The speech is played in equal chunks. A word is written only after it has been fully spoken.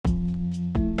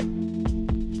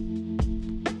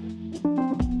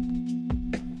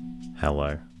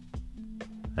Hello,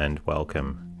 and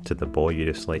welcome to the Bore You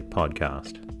to Sleep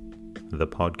podcast, the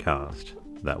podcast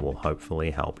that will hopefully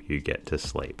help you get to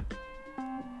sleep.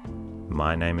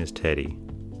 My name is Teddy,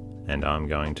 and I'm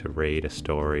going to read a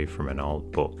story from an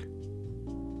old book.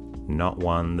 Not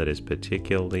one that is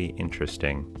particularly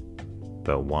interesting,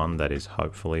 but one that is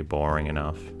hopefully boring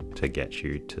enough to get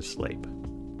you to sleep.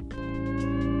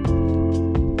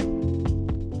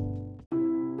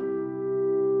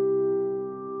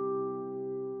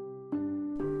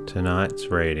 Tonight's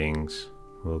readings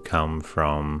will come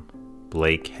from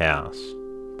Bleak House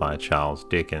by Charles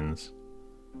Dickens.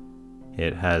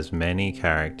 It has many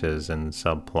characters and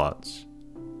subplots.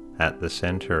 At the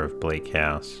centre of Bleak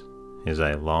House is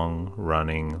a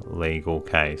long-running legal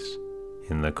case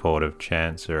in the Court of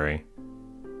Chancery.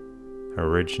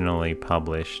 Originally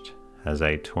published as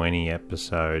a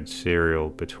 20-episode serial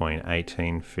between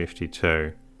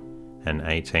 1852 and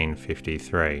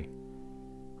 1853,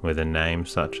 with a name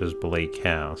such as Bleak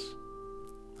House,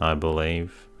 I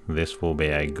believe this will be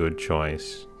a good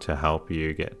choice to help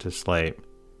you get to sleep.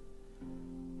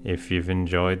 If you've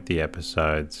enjoyed the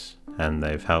episodes and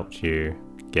they've helped you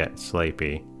get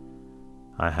sleepy,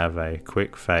 I have a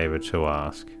quick favour to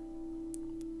ask.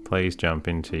 Please jump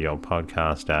into your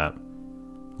podcast app,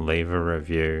 leave a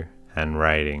review and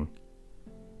rating.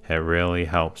 It really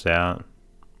helps out,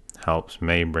 helps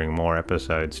me bring more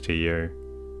episodes to you,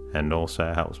 and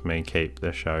also helps me keep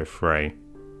the show free.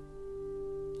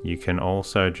 You can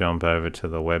also jump over to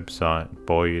the website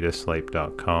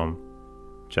boreyoutosleep.com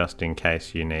just in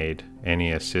case you need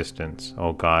any assistance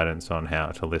or guidance on how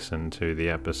to listen to the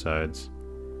episodes.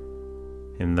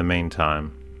 In the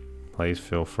meantime, please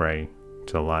feel free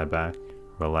to lie back,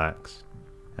 relax,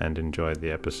 and enjoy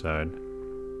the episode.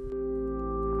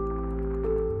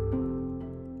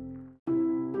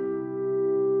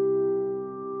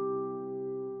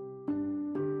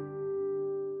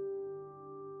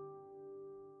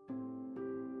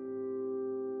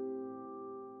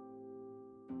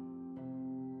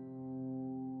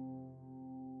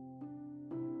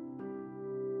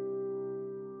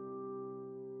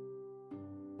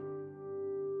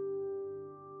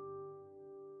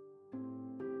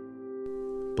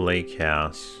 Bleak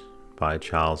House by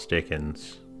Charles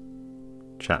Dickens.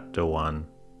 Chapter 1.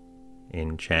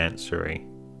 In Chancery.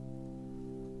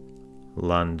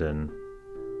 London,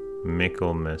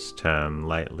 Michaelmas term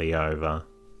lately over,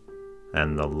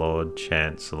 and the Lord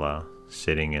Chancellor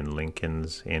sitting in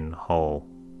Lincoln's Inn Hall.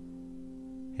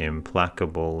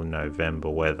 Implacable November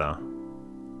weather.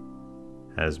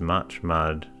 As much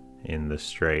mud in the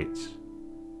streets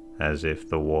as if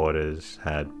the waters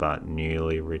had but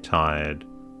newly retired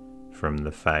from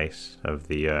the face of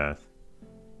the earth,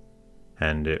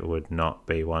 and it would not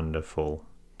be wonderful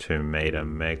to meet a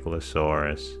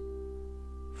megalosaurus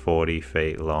 40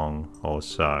 feet long or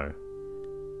so,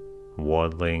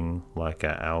 waddling like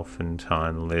a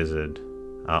elephantine lizard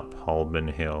up Holborn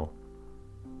Hill,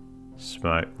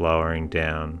 smoke lowering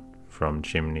down from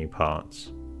chimney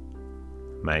pots,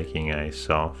 making a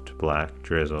soft black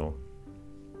drizzle,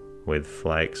 with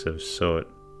flakes of soot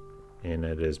in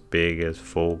it as big as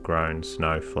full-grown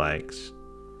snowflakes,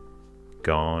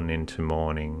 gone into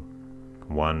mourning,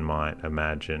 one might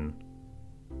imagine,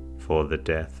 for the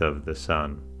death of the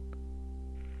sun.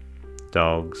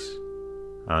 Dogs,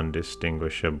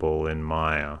 undistinguishable in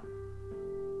mire.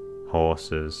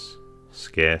 Horses,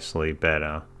 scarcely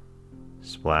better,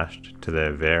 splashed to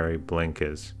their very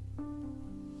blinkers.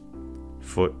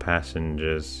 Foot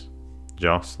passengers,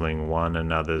 jostling one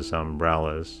another's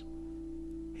umbrellas,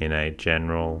 in a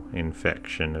general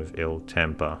infection of ill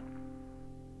temper,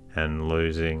 and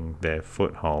losing their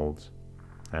footholds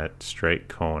at street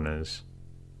corners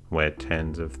where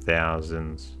tens of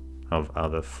thousands of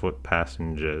other foot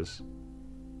passengers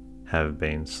have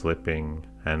been slipping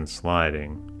and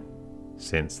sliding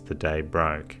since the day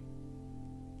broke,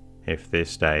 if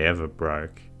this day ever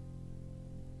broke,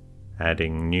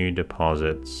 adding new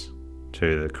deposits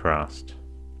to the crust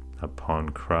upon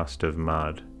crust of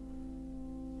mud,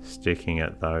 sticking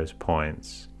at those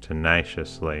points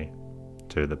tenaciously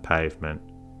to the pavement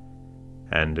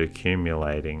and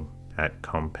accumulating at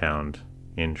compound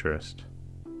interest.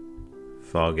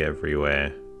 Fog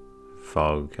everywhere,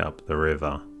 fog up the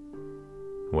river,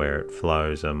 where it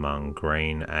flows among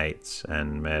green aits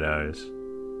and meadows,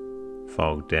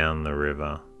 fog down the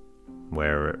river,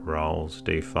 where it rolls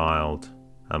defiled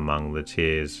among the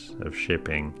tiers of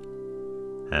shipping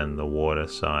and the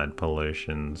waterside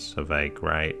pollutions of a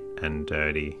great and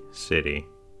dirty city.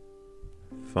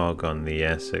 Fog on the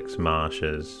Essex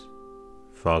marshes,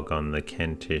 fog on the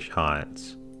Kentish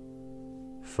heights,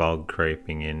 fog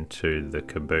creeping into the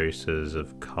cabooses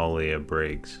of collier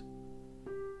brigs,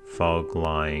 fog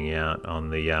lying out on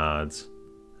the yards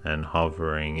and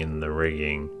hovering in the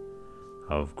rigging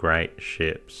of great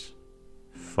ships,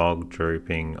 fog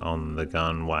drooping on the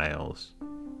gunwales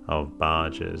of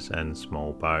barges and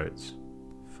small boats,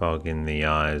 fog in the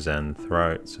eyes and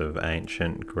throats of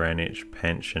ancient Greenwich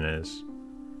pensioners,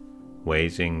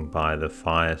 wheezing by the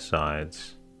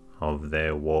firesides of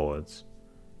their wards,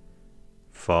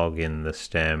 fog in the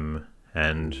stem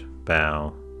and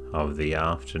bow of the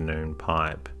afternoon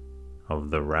pipe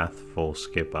of the wrathful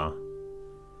skipper,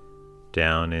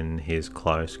 down in his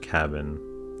close cabin,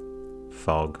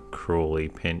 fog cruelly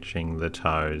pinching the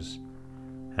toes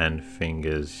and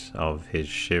fingers of his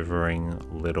shivering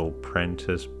little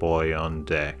prentice boy on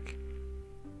deck,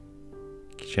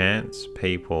 chance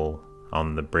people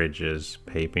on the bridges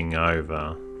peeping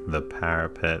over the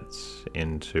parapets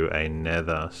into a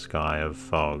nether sky of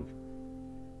fog,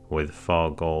 with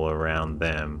fog all around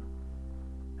them,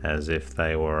 as if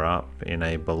they were up in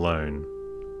a balloon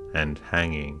and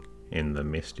hanging in the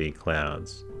misty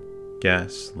clouds,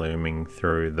 gas looming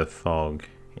through the fog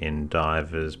in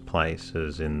divers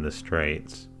places in the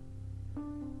streets,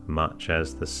 much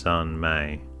as the sun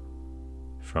may,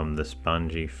 from the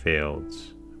spongy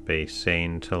fields, be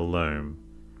seen to loom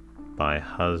by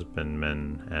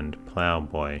husbandman and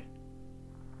ploughboy.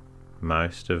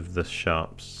 Most of the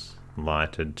shops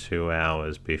lighted 2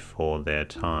 hours before their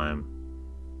time,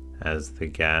 as the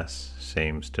gas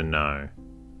seems to know,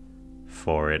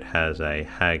 for it has a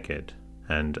haggard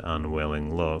and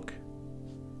unwilling look.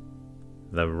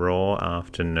 The raw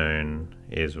afternoon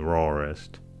is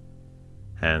rawest,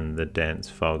 and the dense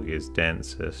fog is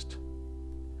densest,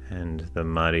 and the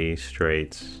muddy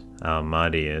streets are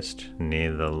muddiest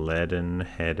near the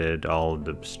leaden-headed old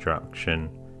obstruction,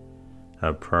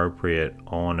 appropriate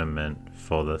ornament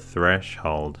for the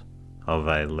threshold of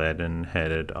a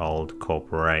leaden-headed old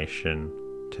corporation,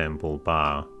 Temple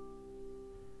Bar.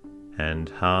 And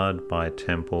hard by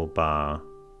Temple Bar,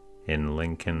 in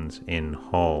Lincoln's Inn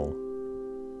Hall,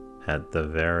 at the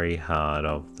very heart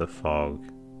of the fog,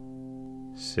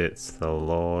 sits the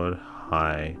Lord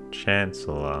High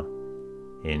Chancellor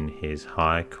in his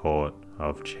High Court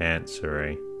of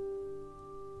Chancery.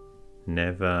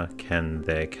 Never can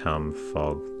there come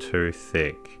fog too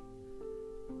thick,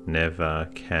 never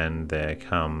can there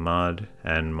come mud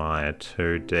and mire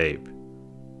too deep,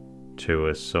 to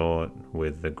assort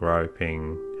with the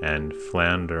groping and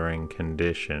floundering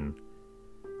condition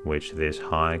which this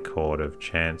High Court of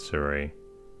Chancery,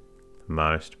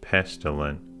 most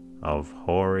pestilent of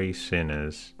hoary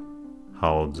sinners,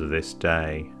 holds this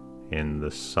day in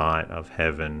the sight of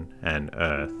heaven and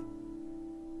earth.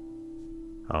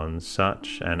 On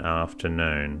such an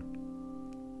afternoon,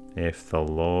 if the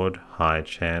Lord High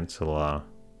Chancellor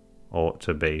ought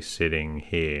to be sitting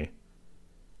here,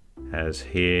 as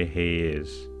here he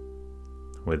is,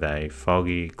 with a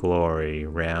foggy glory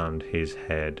round his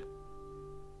head,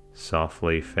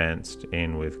 softly fenced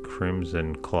in with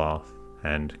crimson cloth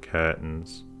and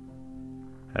curtains,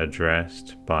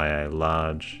 addressed by a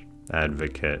large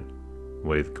advocate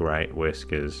with great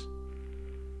whiskers,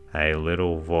 a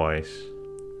little voice,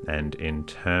 and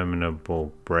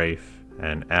interminable brief,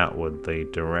 and outwardly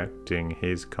directing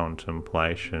his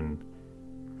contemplation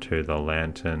to the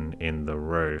lantern in the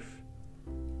roof,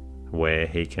 where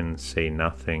he can see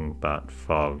nothing but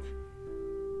fog.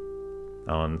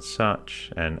 On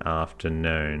such an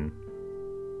afternoon,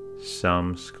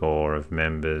 some score of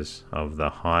members of the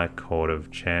High Court of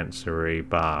Chancery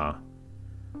Bar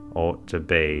ought to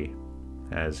be,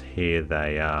 as here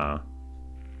they are,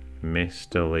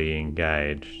 mistily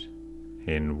engaged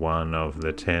in one of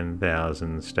the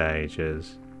 10,000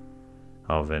 stages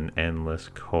of an endless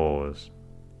cause,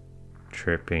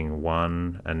 tripping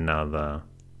one another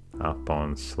up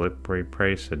on slippery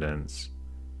precedents,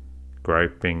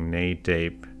 groping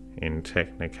knee-deep in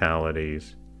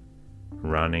technicalities,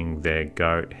 running their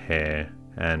goat-hair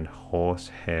and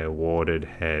horsehair-warded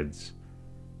heads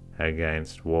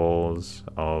against walls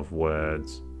of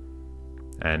words,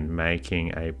 and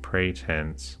making a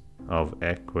pretense of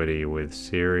equity with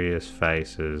serious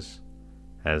faces,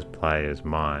 as players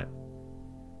might.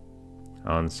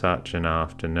 On such an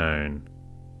afternoon,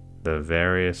 the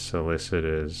various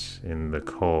solicitors in the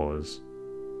cause,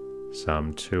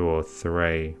 some 2 or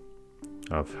 3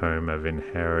 of whom have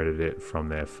inherited it from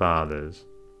their fathers,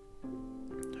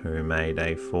 who made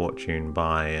a fortune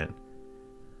by it,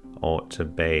 ought to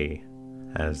be,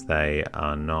 as they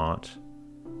are not,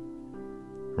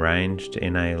 ranged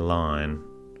in a line,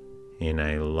 in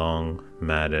a long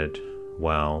matted,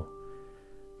 well,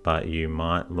 but you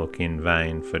might look in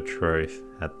vain for truth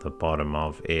at the bottom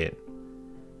of it,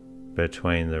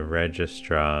 between the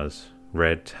registrar's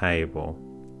red table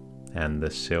and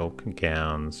the silk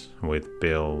gowns with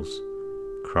bills,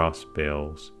 cross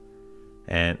bills,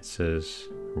 answers,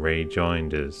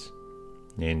 rejoinders,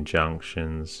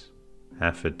 injunctions,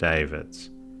 affidavits,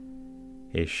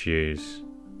 issues,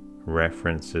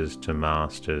 references to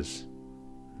masters,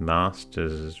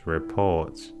 masters'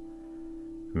 reports,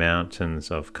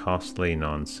 mountains of costly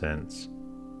nonsense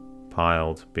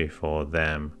piled before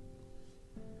them.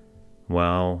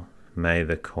 Well may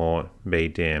the court be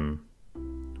dim,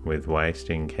 with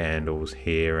wasting candles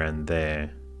here and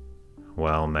there.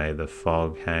 Well may the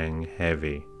fog hang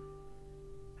heavy,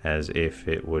 as if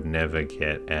it would never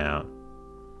get out.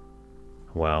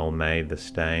 Well may the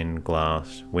stained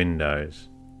glass windows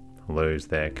lose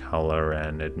their colour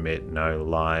and admit no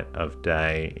light of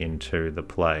day into the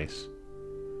place.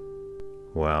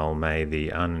 Well may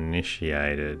the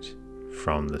uninitiated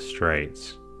from the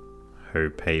streets, who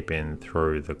peep in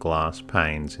through the glass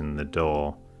panes in the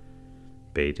door,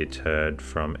 be deterred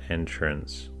from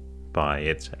entrance by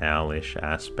its owlish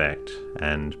aspect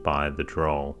and by the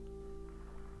drawl,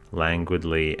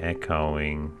 languidly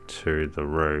echoing to the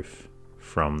roof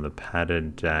from the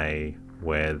padded day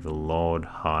where the Lord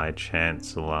High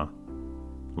Chancellor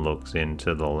looks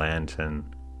into the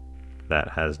lantern that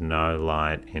has no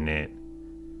light in it,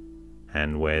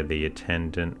 and where the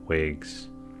attendant wigs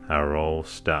are all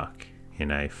stuck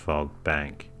in a fog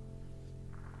bank.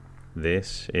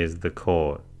 This is the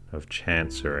Court of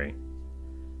Chancery,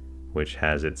 which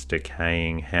has its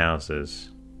decaying houses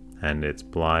and its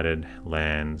blighted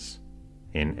lands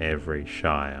in every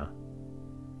shire,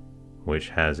 which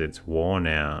has its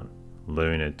worn-out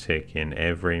lunatic in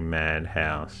every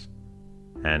madhouse,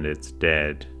 and its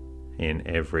dead in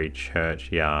every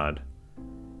churchyard,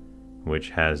 which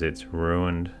has its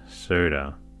ruined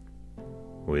suitor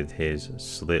with his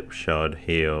slipshod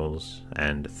heels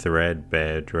and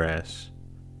threadbare dress,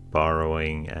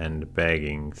 borrowing and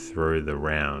begging through the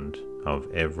round of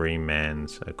every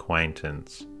man's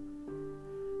acquaintance,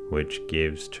 which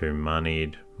gives to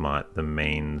moneyed might the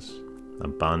means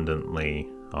abundantly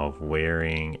of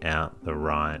wearying out the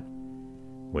right,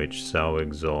 which so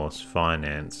exhausts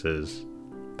finances,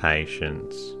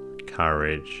 patience,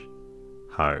 courage,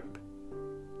 hope,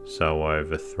 so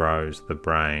overthrows the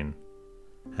brain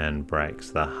and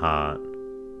breaks the heart,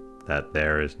 that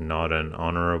there is not an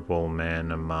honourable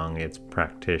man among its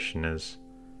practitioners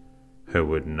who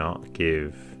would not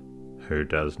give, who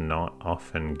does not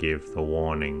often give the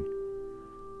warning,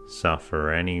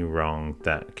 suffer any wrong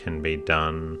that can be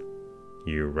done,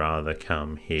 you rather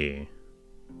come here.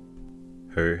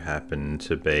 Who happened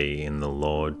to be in the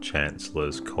Lord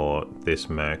Chancellor's court this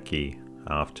murky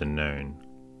afternoon,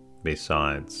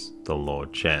 besides the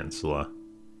Lord Chancellor?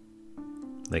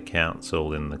 The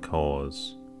counsel in the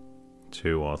cause,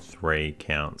 2 or 3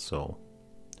 counsel,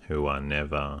 who are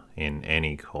never in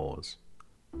any cause,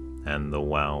 and the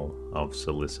well of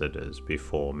solicitors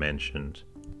before mentioned.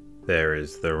 There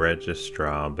is the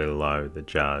registrar below the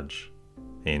judge,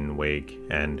 in wig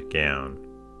and gown,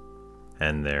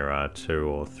 and there are 2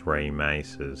 or 3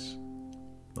 maces,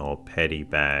 or petty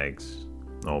bags,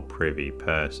 or privy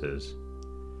purses,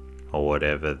 or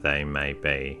whatever they may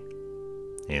be,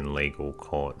 in legal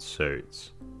court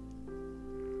suits.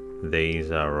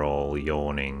 These are all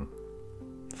yawning,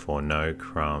 for no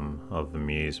crumb of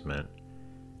amusement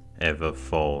ever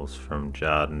falls from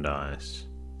Jarndyce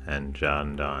and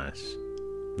Jarndyce,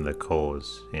 the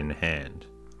cause in hand,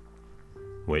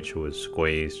 which was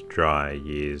squeezed dry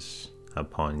years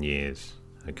upon years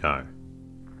ago.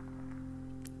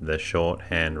 The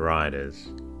shorthand writers,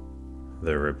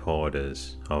 the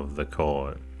reporters of the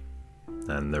court,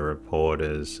 and the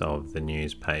reporters of the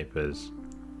newspapers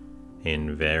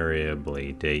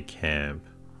invariably decamp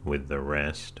with the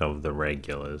rest of the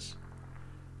regulars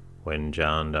when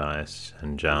Jarndyce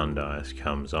and Jarndyce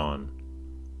comes on.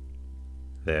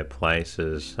 Their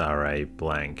places are a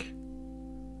blank,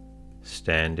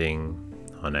 standing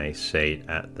on a seat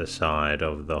at the side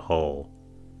of the hall,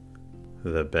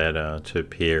 the better to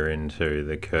peer into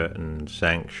the curtained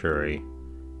sanctuary,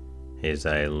 is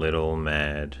a little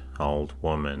mad old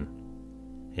woman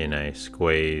in a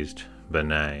squeezed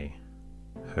bonnet,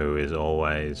 who is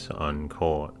always on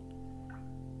court,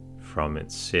 from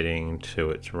its sitting to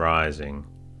its rising,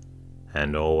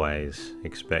 and always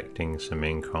expecting some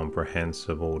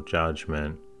incomprehensible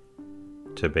judgment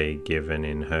to be given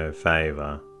in her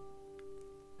favour.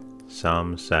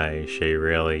 Some say she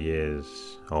really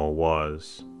is, or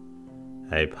was,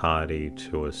 a party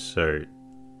to a suit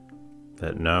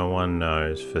that no one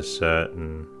knows for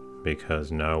certain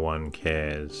because no one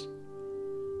cares.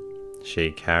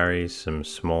 She carries some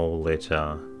small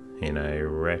litter in a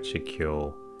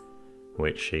reticule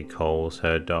which she calls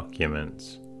her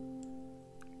documents,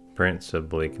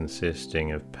 principally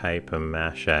consisting of paper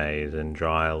maches and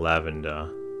dry lavender.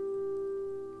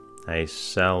 A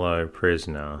sallow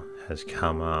prisoner has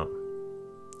come up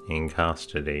in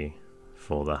custody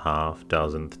for the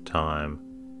half-dozenth time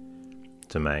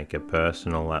to make a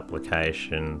personal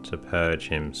application to purge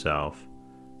himself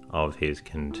of his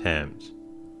contempt,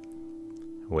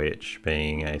 which,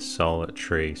 being a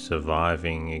solitary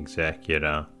surviving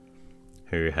executor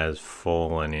who has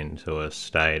fallen into a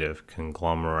state of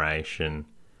conglomeration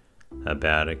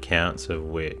about accounts of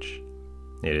which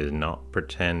it is not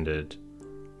pretended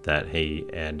that he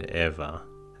had ever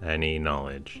any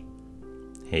knowledge,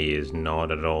 he is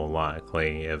not at all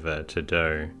likely ever to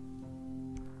do.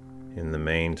 In the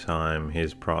meantime,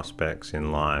 his prospects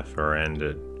in life are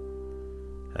ended.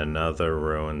 Another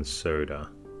ruined suitor,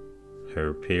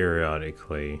 who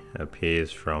periodically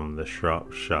appears from the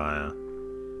Shropshire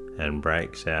and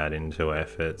breaks out into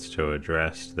efforts to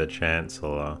address the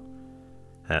Chancellor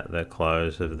at the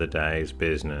close of the day's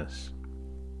business,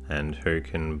 and who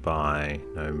can by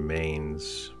no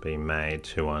means be made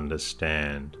to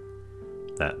understand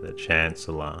that the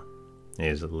Chancellor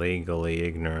is legally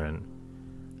ignorant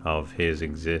of his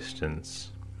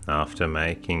existence after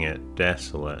making it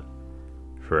desolate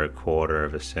for a quarter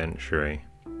of a century,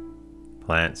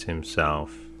 plants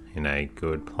himself in a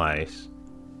good place,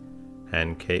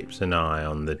 and keeps an eye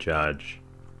on the judge,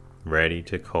 ready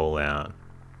to call out,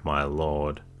 "My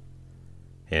lord,"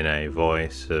 in a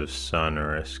voice of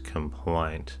sonorous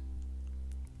complaint,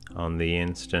 on the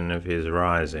instant of his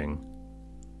rising.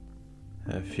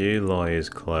 A few lawyers'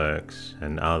 clerks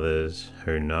and others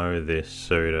who know this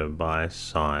suitor by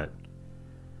sight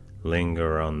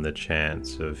linger on the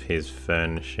chance of his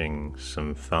furnishing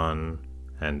some fun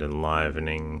and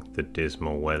enlivening the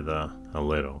dismal weather a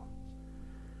little.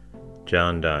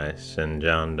 Jarndyce and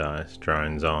Jarndyce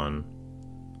drones on.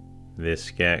 This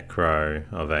scarecrow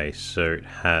of a suit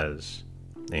has,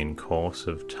 in course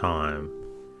of time,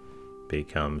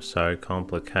 become so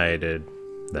complicated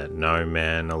that no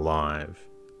man alive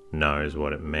knows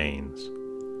what it means.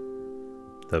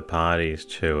 The parties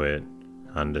to it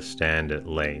understand at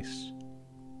least,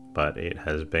 but it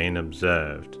has been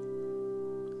observed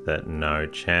that no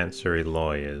chancery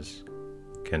lawyers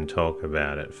can talk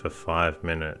about it for 5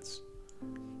 minutes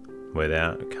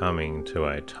without coming to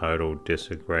a total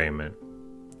disagreement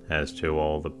as to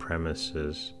all the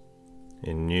premises.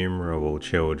 Innumerable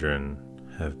children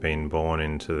have been born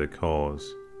into the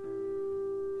cause.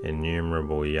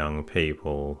 Innumerable young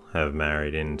people have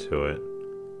married into it.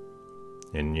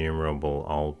 Innumerable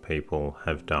old people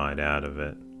have died out of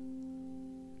it.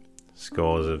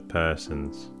 Scores of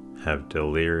persons have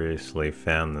deliriously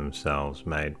found themselves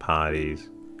made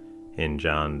parties in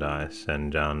Jarndyce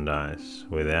and Jarndyce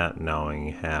without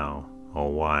knowing how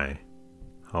or why.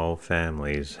 Whole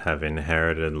families have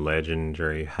inherited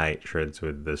legendary hatreds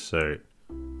with the suit.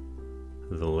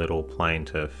 The little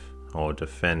plaintiff or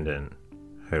defendant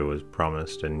who was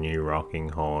promised a new rocking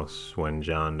horse when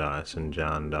Jarndyce and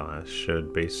Jarndyce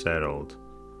should be settled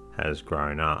has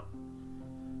grown up,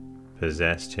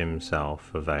 possessed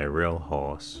himself of a real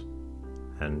horse,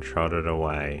 and trotted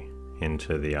away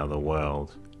into the other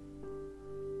world.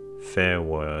 Fair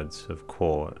words of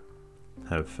court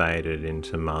have faded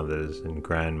into mothers and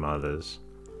grandmothers.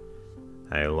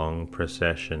 A long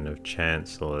procession of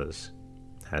chancellors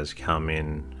has come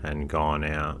in and gone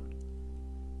out.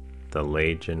 The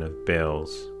legion of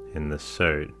bills in the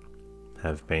suit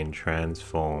have been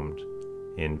transformed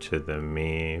into the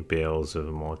mere bills of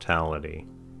mortality.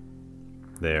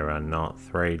 There are not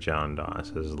 3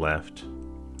 Jarndyces left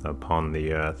upon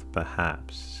the earth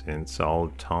perhaps since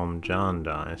old Tom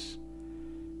Jarndyce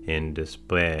in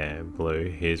despair blew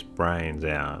his brains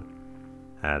out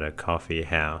at a coffee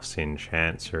house in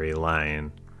Chancery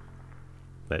Lane.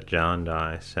 But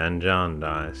Jarndyce and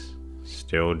Jarndyce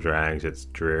still drags its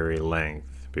dreary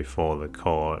length before the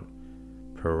court,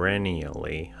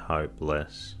 perennially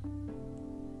hopeless.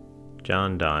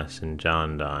 Jarndyce and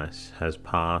Jarndyce has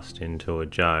passed into a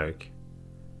joke.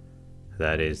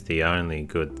 That is the only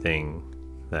good thing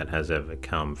that has ever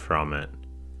come from it.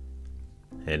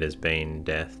 It has been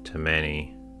death to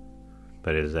many,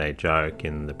 but is a joke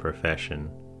in the profession.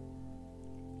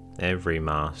 Every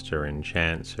master in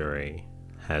Chancery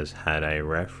has had a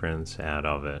reference out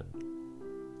of it.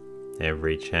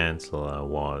 Every Chancellor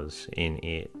was in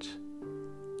it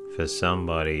for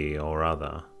somebody or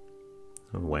other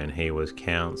when he was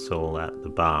counsel at the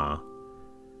bar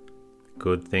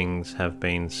Good things have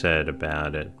been said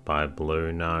about it by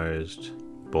blue-nosed,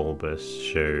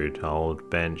 bulbous-shoed old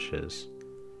benches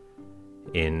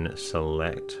in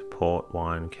select port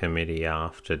wine committee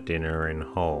after dinner in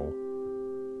hall.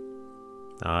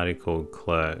 Articled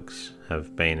clerks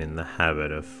have been in the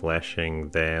habit of fleshing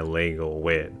their legal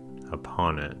wit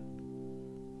upon it.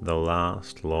 The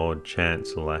last Lord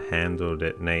Chancellor handled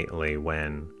it neatly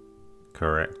when,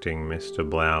 correcting Mr.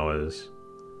 Blowers,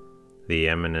 the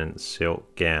eminent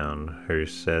silk gown, who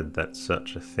said that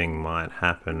such a thing might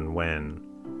happen when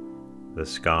the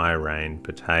sky rained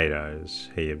potatoes,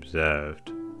 he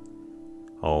observed,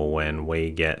 or when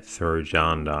we get through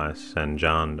Jarndyce and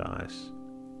Jarndyce.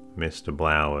 Mr.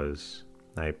 Blowers,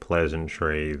 a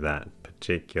pleasantry that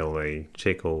particularly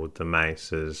tickled the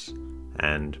maces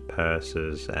and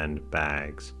purses and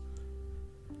bags.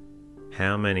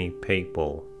 How many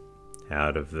people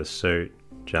out of the suit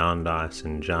Jarndyce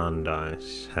and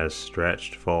Jarndyce has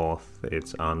stretched forth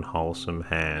its unwholesome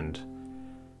hand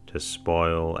to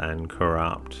spoil and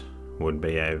corrupt would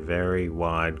be a very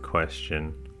wide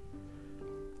question,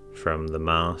 from the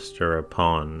master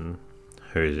upon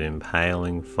whose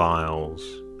impaling files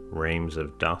reams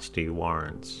of dusty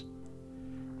warrants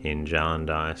in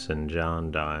Jarndyce and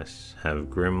Jarndyce have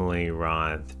grimly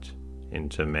writhed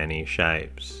into many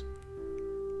shapes,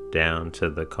 down to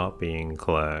the copying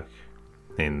clerk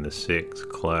in the sixth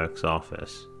clerk's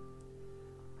office,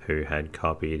 who had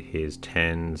copied his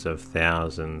tens of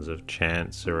thousands of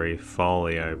chancery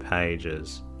folio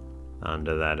pages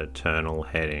under that eternal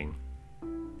heading.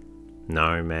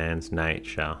 No man's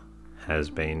nature has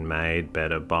been made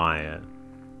better by it.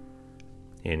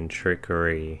 In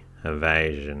trickery,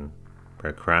 evasion,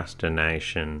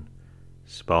 procrastination,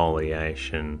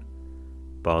 spoliation,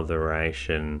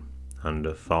 botheration,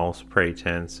 under false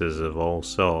pretenses of all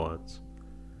sorts,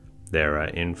 there are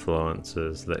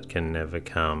influences that can never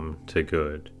come to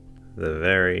good. The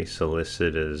very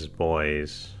solicitors'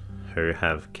 boys who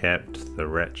have kept the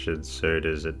wretched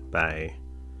suitors at bay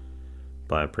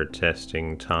by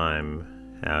protesting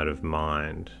time out of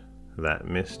mind that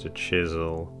Mr.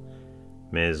 Chisel,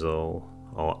 Mizzle,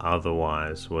 or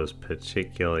otherwise was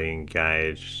particularly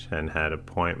engaged and had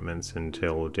appointments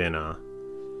until dinner,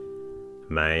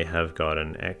 may have got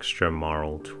an extra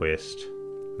moral twist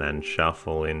and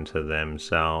shuffle into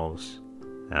themselves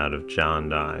out of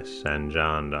Jarndyce and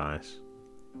Jarndyce.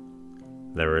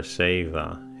 The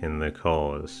receiver in the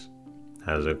cause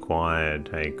has acquired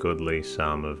a goodly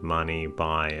sum of money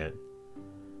by it,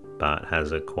 but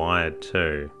has acquired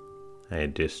too a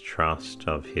distrust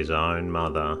of his own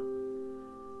mother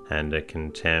and a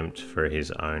contempt for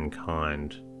his own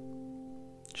kind.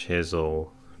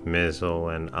 Chisel, Mizzle,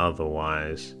 and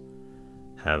otherwise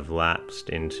have lapsed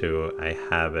into a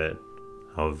habit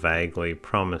of vaguely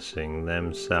promising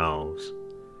themselves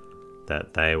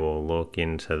that they will look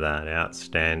into that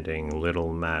outstanding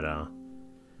little matter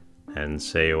and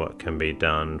see what can be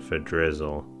done for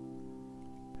Drizzle,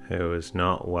 who is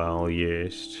not well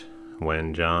used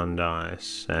when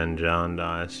Jarndyce and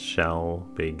Jarndyce shall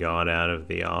be got out of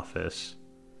the office,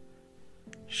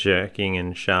 shirking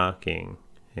and sharking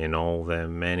in all their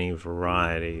many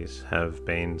varieties have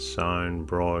been sown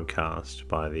broadcast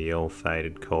by the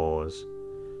ill-fated cause,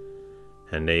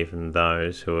 and even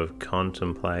those who have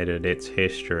contemplated its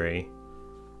history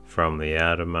from the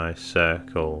outermost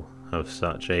circle of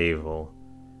such evil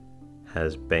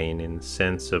has been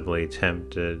insensibly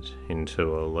tempted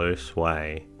into a loose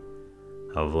way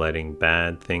of letting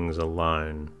bad things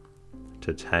alone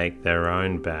to take their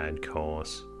own bad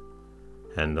course,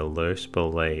 and the loose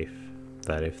belief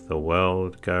that if the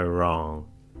world go wrong,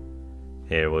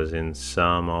 it was in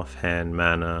some offhand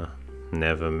manner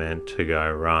never meant to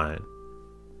go right.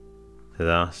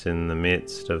 Thus in the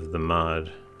midst of the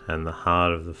mud and the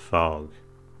heart of the fog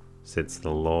sits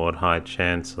the Lord High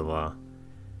Chancellor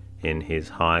in his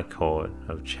High Court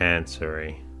of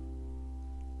Chancery.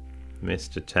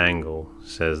 Mr. Tangle,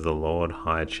 says the Lord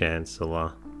High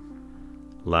Chancellor,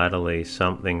 latterly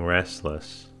something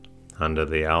restless under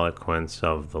the eloquence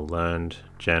of the learned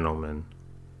gentleman.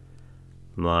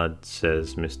 Mud,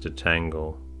 says Mr.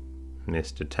 Tangle.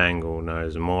 Mr. Tangle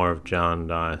knows more of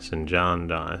Jarndyce and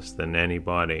Jarndyce than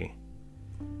anybody.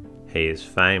 He is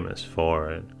famous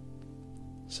for it.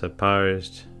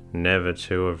 Supposed never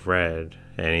to have read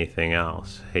anything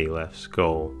else, he left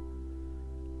school.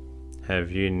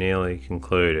 Have you nearly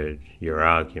concluded your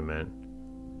argument?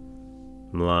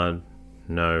 Mud,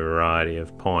 no variety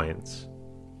of points.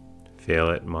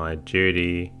 Feel it my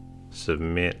duty,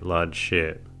 submit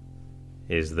Ludship,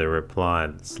 is the reply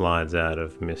that slides out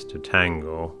of Mr.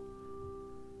 Tangle.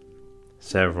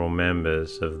 Several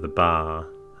members of the bar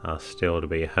are still to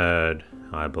be heard,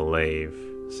 I believe,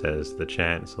 says the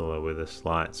Chancellor with a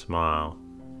slight smile.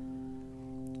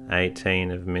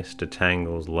 18 of Mr.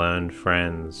 Tangle's learned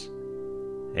friends,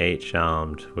 each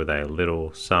armed with a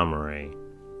little summary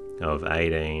of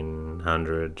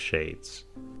 1800 sheets,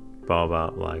 bob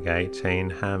up like 18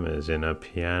 hammers in a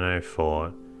piano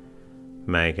fort,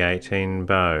 make 18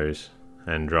 bows,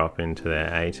 and drop into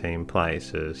their 18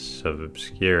 places of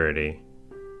obscurity.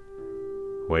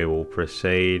 We will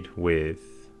proceed with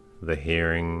the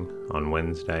hearing on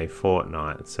Wednesday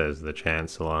fortnight, says the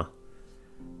Chancellor,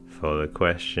 for the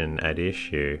question at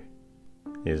issue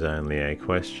is only a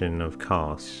question of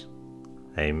costs,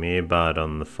 a mere bud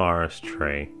on the forest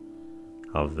tree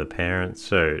of the parent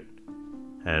suit,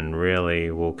 and really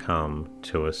will come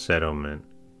to a settlement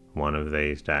one of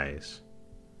these days.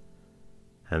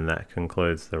 And that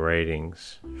concludes the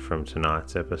readings from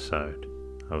tonight's episode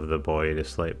of the Bore You to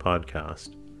Sleep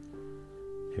podcast.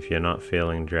 If you're not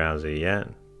feeling drowsy yet,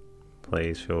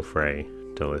 please feel free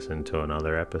to listen to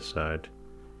another episode.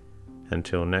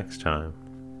 Until next time,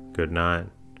 good night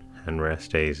and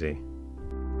rest easy.